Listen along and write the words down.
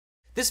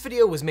This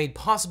video was made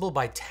possible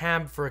by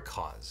Tab for a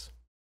Cause.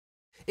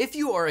 If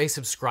you are a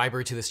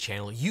subscriber to this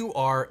channel, you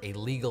are a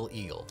legal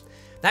eagle.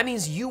 That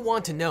means you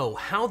want to know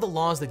how the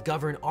laws that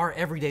govern our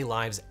everyday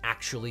lives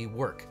actually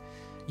work.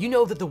 You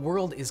know that the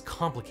world is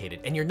complicated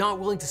and you're not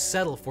willing to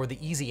settle for the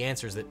easy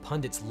answers that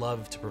pundits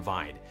love to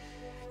provide.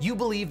 You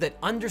believe that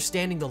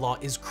understanding the law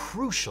is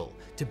crucial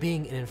to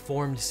being an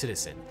informed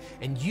citizen,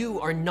 and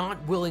you are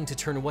not willing to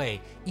turn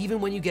away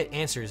even when you get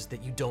answers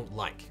that you don't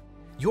like.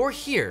 You're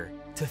here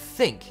to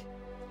think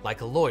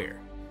like a lawyer.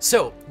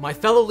 So, my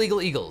fellow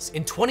legal eagles,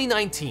 in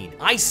 2019,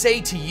 I say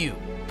to you,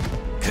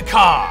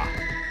 caca!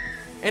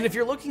 And if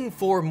you're looking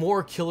for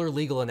more killer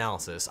legal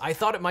analysis, I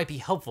thought it might be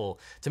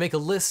helpful to make a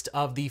list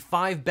of the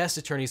 5 best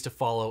attorneys to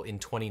follow in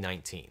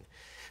 2019.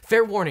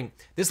 Fair warning,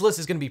 this list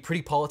is going to be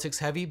pretty politics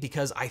heavy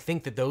because I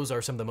think that those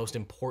are some of the most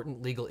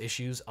important legal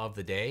issues of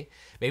the day.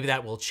 Maybe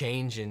that will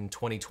change in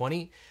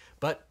 2020,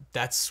 but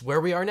that's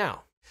where we are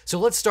now. So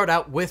let's start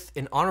out with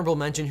an honorable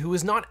mention who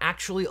is not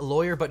actually a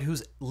lawyer, but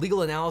whose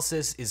legal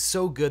analysis is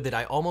so good that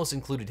I almost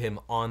included him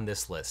on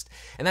this list.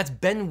 And that's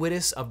Ben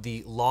Wittes of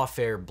the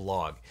LawFare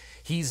blog.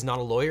 He's not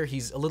a lawyer,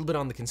 he's a little bit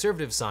on the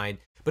conservative side,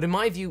 but in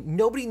my view,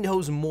 nobody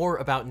knows more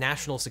about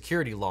national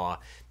security law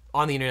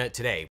on the internet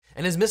today.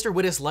 And as Mr.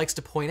 Wittes likes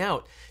to point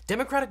out,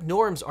 democratic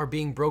norms are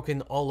being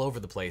broken all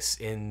over the place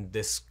in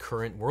this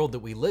current world that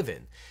we live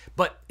in.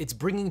 But it's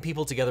bringing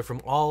people together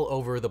from all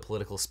over the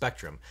political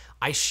spectrum.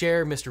 I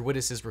share Mr.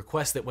 Wittes'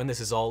 request that when this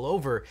is all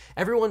over,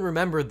 everyone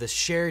remember the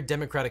shared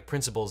democratic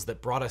principles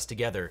that brought us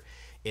together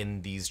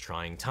in these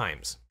trying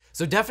times.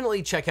 So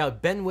definitely check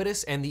out Ben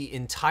Wittes and the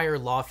entire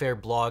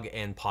LawFare blog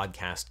and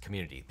podcast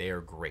community. They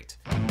are great.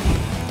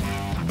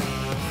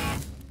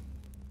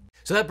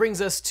 So that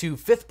brings us to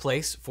 5th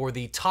place for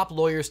the top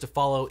lawyers to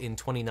follow in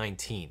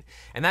 2019,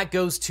 and that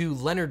goes to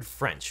Leonard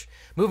French.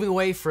 Moving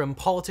away from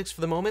politics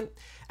for the moment,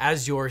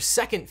 as your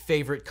second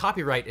favorite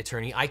copyright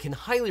attorney, I can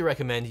highly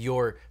recommend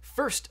your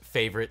first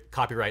favorite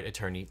copyright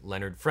attorney,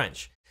 Leonard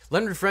French.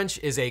 Leonard French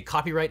is a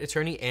copyright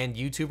attorney and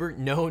YouTuber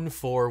known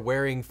for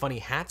wearing funny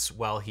hats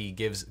while he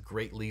gives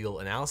great legal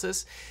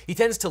analysis. He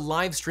tends to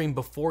live stream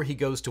before he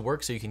goes to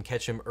work so you can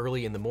catch him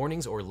early in the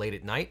mornings or late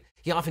at night.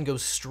 He often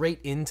goes straight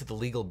into the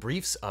legal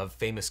briefs of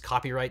famous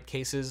copyright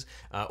cases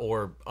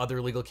or other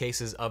legal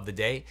cases of the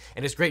day.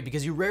 And it's great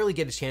because you rarely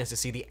get a chance to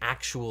see the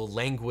actual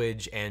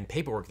language and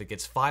paperwork that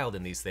gets filed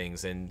in these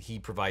things, and he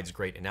provides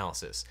great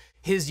analysis.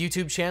 His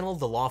YouTube channel,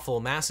 The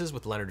Lawful Masses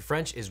with Leonard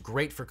French, is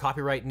great for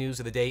copyright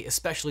news of the day,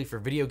 especially for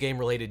video game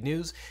related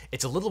news.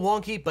 It's a little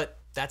wonky, but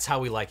that's how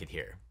we like it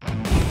here.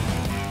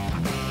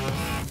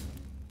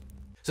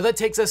 So that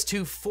takes us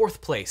to 4th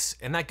place,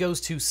 and that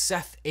goes to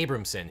Seth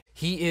Abramson.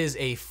 He is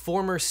a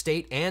former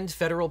state and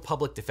federal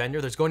public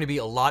defender. There's going to be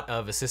a lot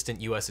of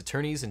assistant US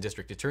attorneys and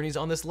district attorneys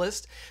on this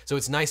list, so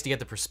it's nice to get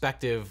the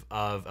perspective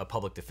of a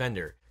public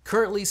defender.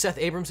 Currently, Seth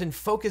Abramson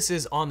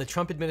focuses on the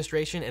Trump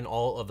administration and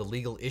all of the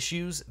legal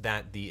issues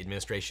that the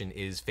administration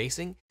is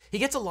facing. He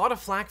gets a lot of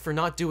flack for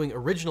not doing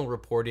original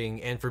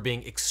reporting and for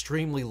being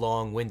extremely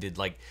long-winded,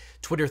 like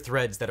Twitter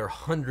threads that are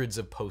hundreds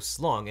of posts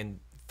long, and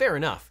fair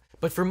enough.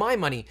 But for my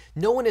money,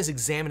 no one is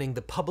examining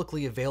the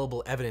publicly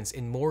available evidence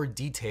in more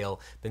detail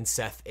than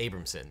Seth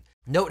Abramson.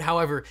 Note,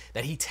 however,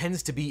 that he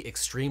tends to be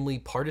extremely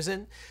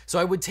partisan, so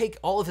I would take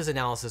all of his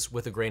analysis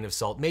with a grain of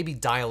salt, maybe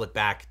dial it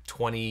back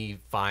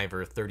 25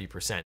 or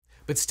 30%.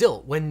 But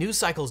still, when news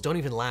cycles don't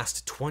even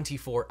last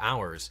 24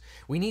 hours,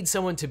 we need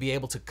someone to be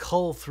able to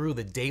cull through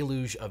the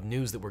deluge of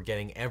news that we're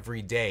getting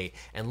every day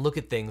and look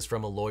at things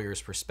from a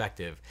lawyer's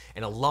perspective.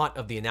 And a lot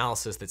of the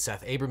analysis that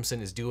Seth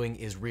Abramson is doing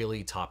is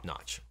really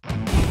top-notch.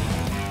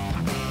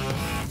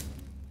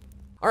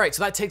 All right,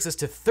 so that takes us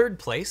to 3rd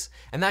place,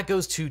 and that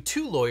goes to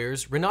 2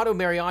 lawyers, Renato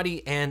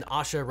Mariotti and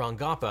Asha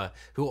Rangappa,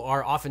 who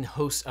are often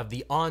hosts of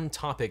the On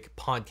Topic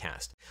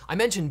podcast. I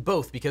mention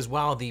both because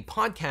while the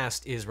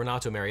podcast is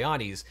Renato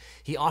Mariotti's,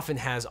 he often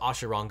has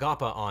Asha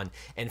Rangappa on,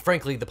 and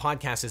frankly, the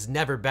podcast is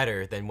never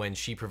better than when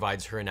she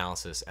provides her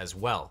analysis as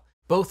well.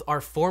 Both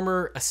are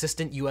former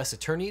assistant US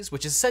attorneys,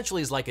 which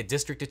essentially is like a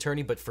district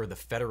attorney but for the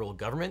federal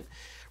government.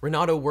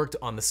 Renato worked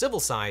on the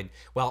civil side,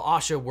 while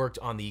Asha worked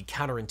on the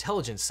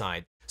counterintelligence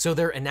side. So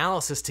their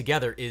analysis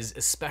together is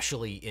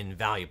especially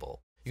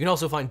invaluable. You can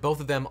also find both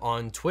of them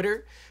on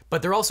Twitter,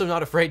 but they're also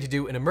not afraid to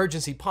do an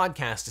emergency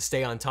podcast to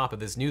stay on top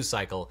of this news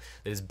cycle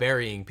that is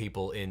burying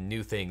people in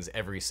new things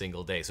every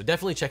single day. So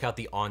definitely check out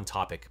the On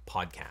Topic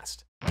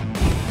podcast.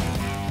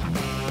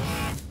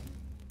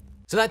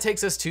 So that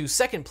takes us to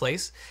 2nd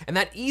place, and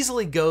that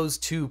easily goes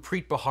to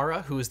Preet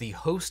Bharara, who is the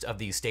host of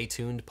the Stay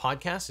Tuned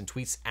podcast and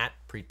tweets at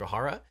Preet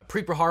Bharara.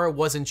 Preet Bharara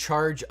was in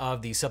charge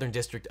of the Southern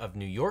District of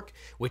New York,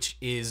 which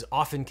is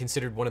often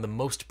considered one of the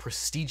most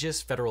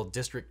prestigious federal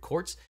district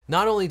courts.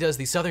 Not only does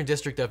the Southern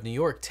District of New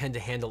York tend to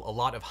handle a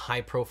lot of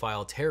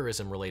high-profile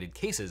terrorism-related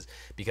cases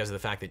because of the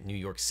fact that New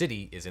York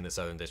City is in the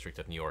Southern District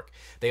of New York,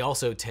 they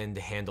also tend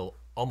to handle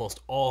almost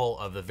all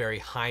of the very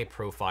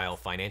high-profile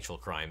financial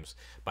crimes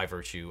by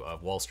virtue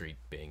of Wall Street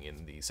being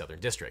in the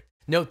Southern District.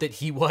 Note that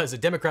he was a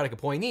Democratic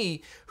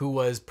appointee who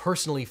was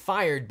personally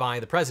fired by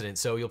the president,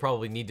 so you'll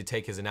probably need to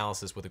take his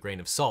analysis with a grain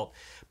of salt.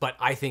 But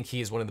I think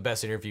he is one of the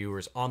best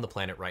interviewers on the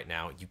planet right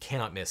now. You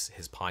cannot miss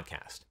his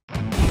podcast.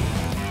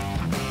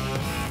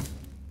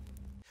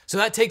 So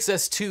that takes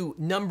us to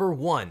number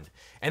 1,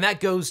 and that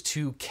goes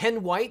to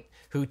Ken White,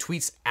 who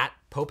tweets at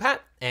Popehat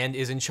and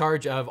is in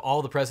charge of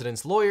all the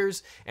president's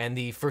lawyers and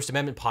the First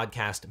Amendment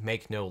podcast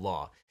Make No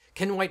Law.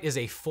 Ken White is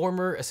a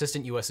former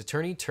assistant U.S.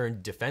 attorney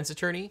turned defense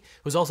attorney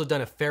who's also done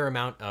a fair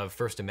amount of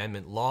First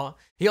Amendment law.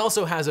 He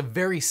also has a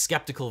very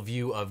skeptical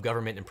view of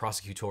government and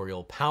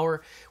prosecutorial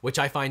power, which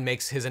I find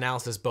makes his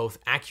analysis both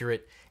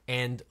accurate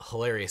and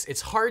hilarious.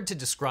 It's hard to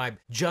describe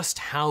just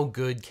how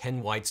good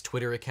Ken White's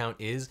Twitter account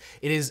is.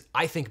 It is,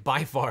 I think,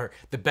 by far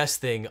the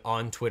best thing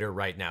on Twitter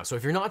right now. So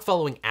if you're not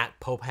following at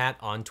Popehat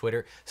on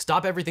Twitter,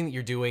 stop everything that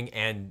you're doing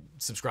and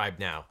subscribe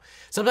now.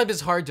 Sometimes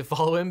it's hard to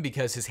follow him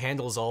because his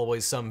handle is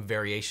always some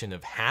variation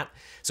of hat.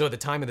 So at the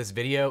time of this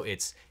video,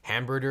 it's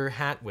hamburger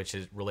hat, which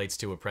relates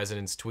to a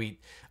president's tweet.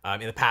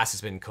 In the past,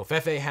 it's been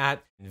Covfefe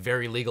hat,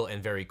 very legal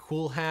and very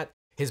cool hat.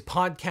 His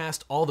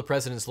podcast, All the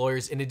President's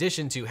Lawyers, in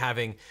addition to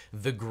having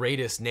the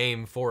greatest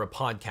name for a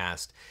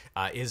podcast,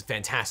 is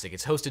fantastic.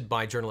 It's hosted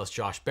by journalist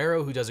Josh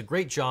Barrow, who does a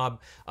great job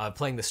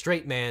playing the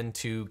straight man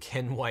to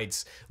Ken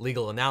White's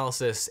legal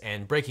analysis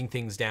and breaking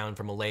things down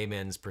from a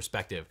layman's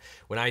perspective.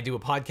 When I do a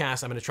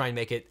podcast, I'm going to try and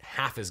make it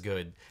half as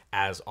good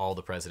as All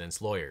the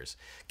President's Lawyers.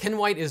 Ken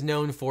White is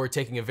known for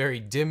taking a very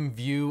dim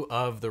view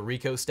of the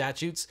RICO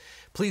statutes.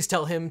 Please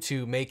tell him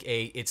to make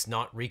a It's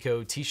Not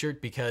RICO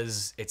t-shirt,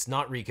 because it's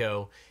not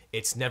RICO,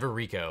 it's never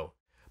RICO,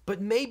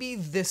 but maybe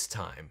this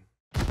time.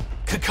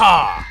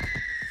 Caca!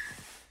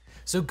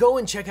 So go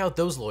and check out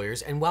those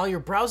lawyers, and while you're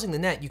browsing the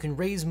net, you can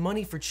raise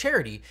money for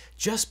charity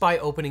just by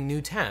opening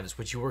new tabs,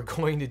 which you were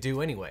going to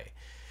do anyway.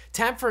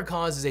 Tab for a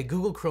Cause is a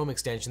Google Chrome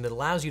extension that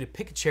allows you to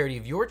pick a charity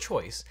of your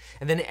choice,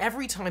 and then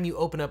every time you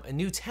open up a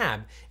new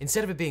tab,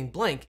 instead of it being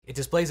blank, it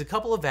displays a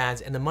couple of ads,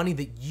 and the money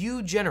that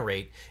you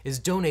generate is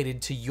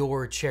donated to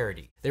your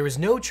charity. There is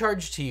no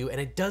charge to you,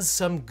 and it does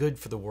some good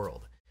for the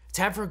world.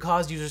 Tab for a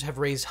Cause users have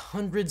raised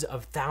hundreds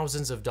of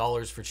thousands of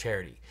dollars for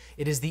charity.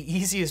 It is the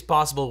easiest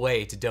possible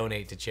way to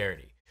donate to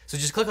charity. So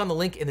just click on the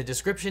link in the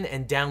description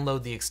and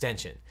download the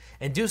extension.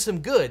 And do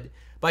some good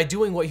by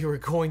doing what you were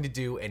going to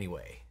do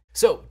anyway.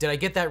 So, did I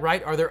get that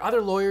right? Are there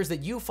other lawyers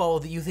that you follow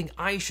that you think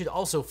I should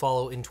also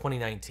follow in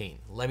 2019?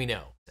 Let me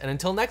know. And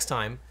until next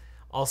time,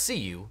 I'll see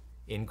you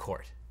in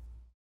court.